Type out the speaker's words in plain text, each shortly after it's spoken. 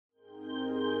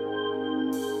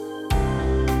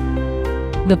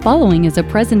The following is a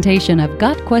presentation of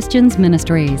Got Questions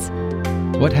Ministries.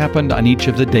 What happened on each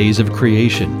of the days of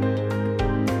creation?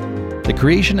 The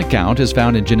creation account is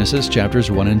found in Genesis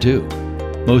chapters 1 and 2.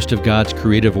 Most of God's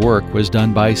creative work was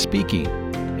done by speaking,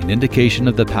 an indication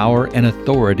of the power and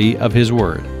authority of His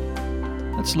Word.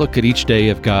 Let's look at each day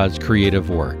of God's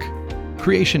creative work.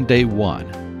 Creation Day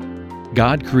 1.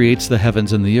 God creates the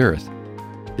heavens and the earth.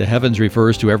 The heavens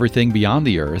refers to everything beyond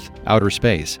the earth, outer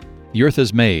space. The earth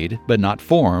is made, but not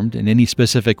formed in any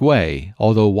specific way,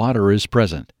 although water is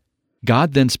present.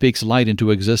 God then speaks light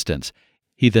into existence.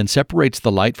 He then separates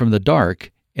the light from the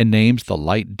dark and names the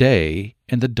light day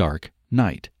and the dark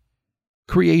night.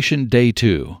 Creation Day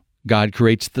 2. God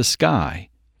creates the sky.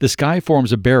 The sky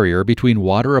forms a barrier between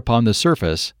water upon the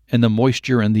surface and the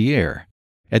moisture in the air.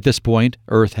 At this point,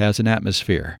 earth has an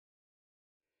atmosphere.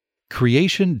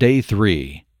 Creation Day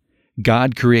 3.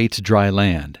 God creates dry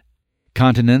land.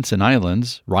 Continents and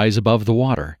islands rise above the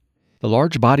water. The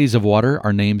large bodies of water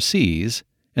are named seas,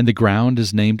 and the ground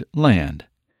is named land.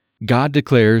 God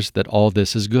declares that all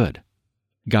this is good.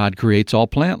 God creates all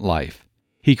plant life.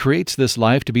 He creates this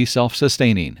life to be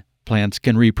self-sustaining. Plants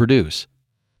can reproduce.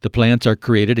 The plants are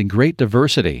created in great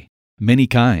diversity, many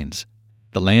kinds.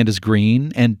 The land is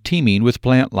green and teeming with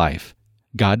plant life.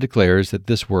 God declares that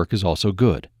this work is also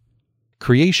good.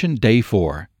 Creation Day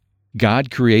 4.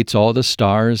 God creates all the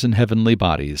stars and heavenly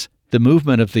bodies. The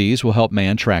movement of these will help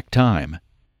man track time.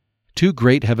 Two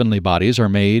great heavenly bodies are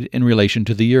made in relation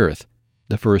to the earth.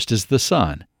 The first is the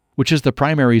sun, which is the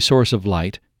primary source of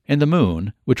light, and the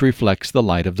moon, which reflects the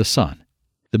light of the sun.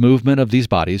 The movement of these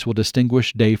bodies will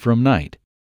distinguish day from night.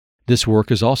 This work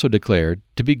is also declared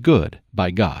to be good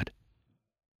by God.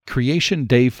 Creation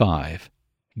Day 5.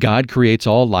 God creates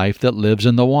all life that lives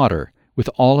in the water, with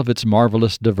all of its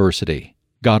marvelous diversity.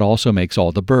 God also makes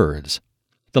all the birds.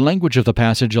 The language of the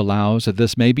passage allows that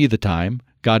this may be the time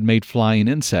God made flying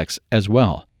insects as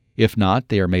well. If not,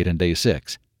 they are made in Day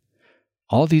 6.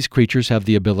 All these creatures have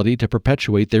the ability to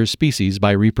perpetuate their species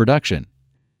by reproduction.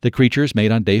 The creatures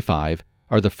made on Day 5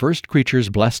 are the first creatures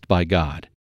blessed by God.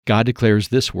 God declares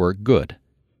this work good.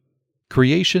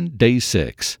 Creation Day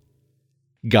 6.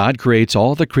 God creates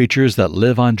all the creatures that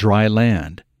live on dry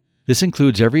land. This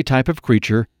includes every type of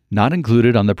creature not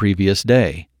included on the previous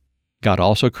day. God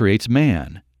also creates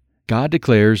man. God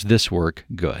declares this work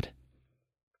good.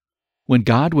 When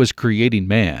God was creating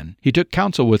man, He took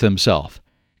counsel with Himself.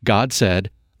 God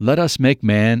said, "Let us make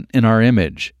man in our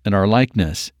image, in our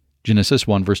likeness." Genesis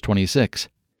 1 verse 26.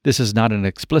 This is not an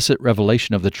explicit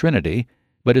revelation of the Trinity,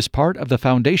 but is part of the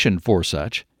foundation for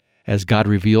such, as God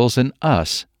reveals in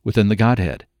us within the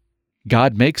Godhead.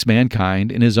 God makes mankind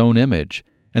in His own image,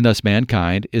 and thus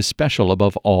mankind is special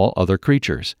above all other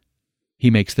creatures. He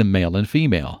makes them male and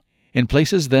female, and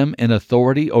places them in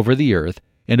authority over the earth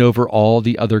and over all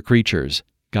the other creatures.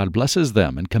 God blesses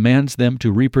them and commands them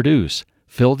to reproduce,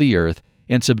 fill the earth,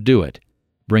 and subdue it,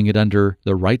 bring it under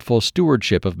the rightful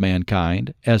stewardship of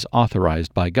mankind as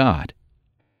authorized by God.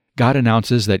 God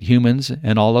announces that humans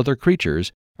and all other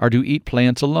creatures are to eat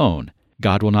plants alone.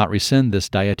 God will not rescind this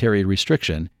dietary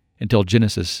restriction until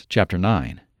Genesis chapter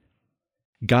 9.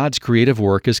 God's creative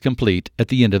work is complete at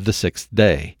the end of the sixth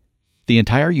day. The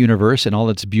entire universe in all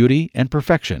its beauty and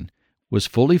perfection was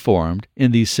fully formed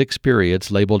in these 6 periods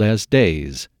labeled as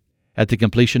days. At the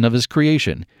completion of His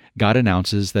creation, God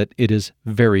announces that it is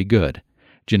very good.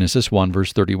 Genesis 1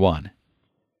 verse 31.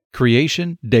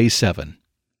 Creation Day 7.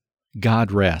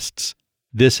 God rests.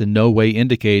 This in no way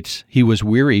indicates He was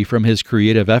weary from His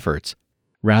creative efforts.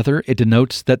 Rather, it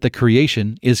denotes that the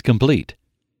creation is complete.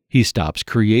 He stops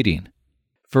creating.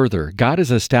 Further, God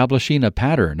is establishing a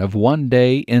pattern of 1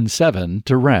 day in 7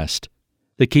 to rest.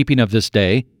 The keeping of this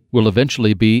day will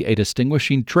eventually be a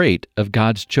distinguishing trait of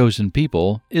God's chosen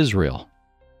people, Israel.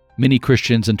 Many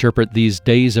Christians interpret these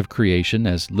days of creation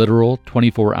as literal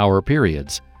 24-hour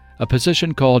periods, a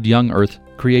position called young earth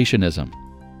creationism.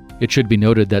 It should be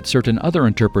noted that certain other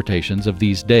interpretations of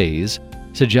these days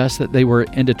suggest that they were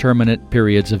indeterminate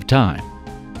periods of time.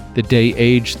 The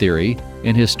day-age theory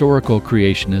and historical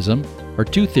creationism are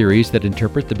 2 theories that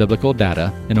interpret the biblical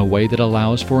data in a way that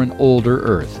allows for an older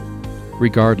earth.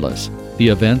 Regardless, the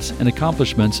events and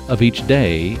accomplishments of each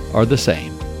day are the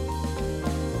same.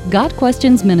 Got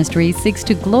Questions Ministry seeks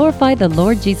to glorify the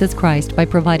Lord Jesus Christ by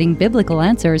providing biblical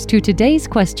answers to today's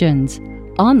questions.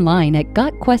 Online at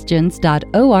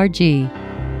gotquestions.org.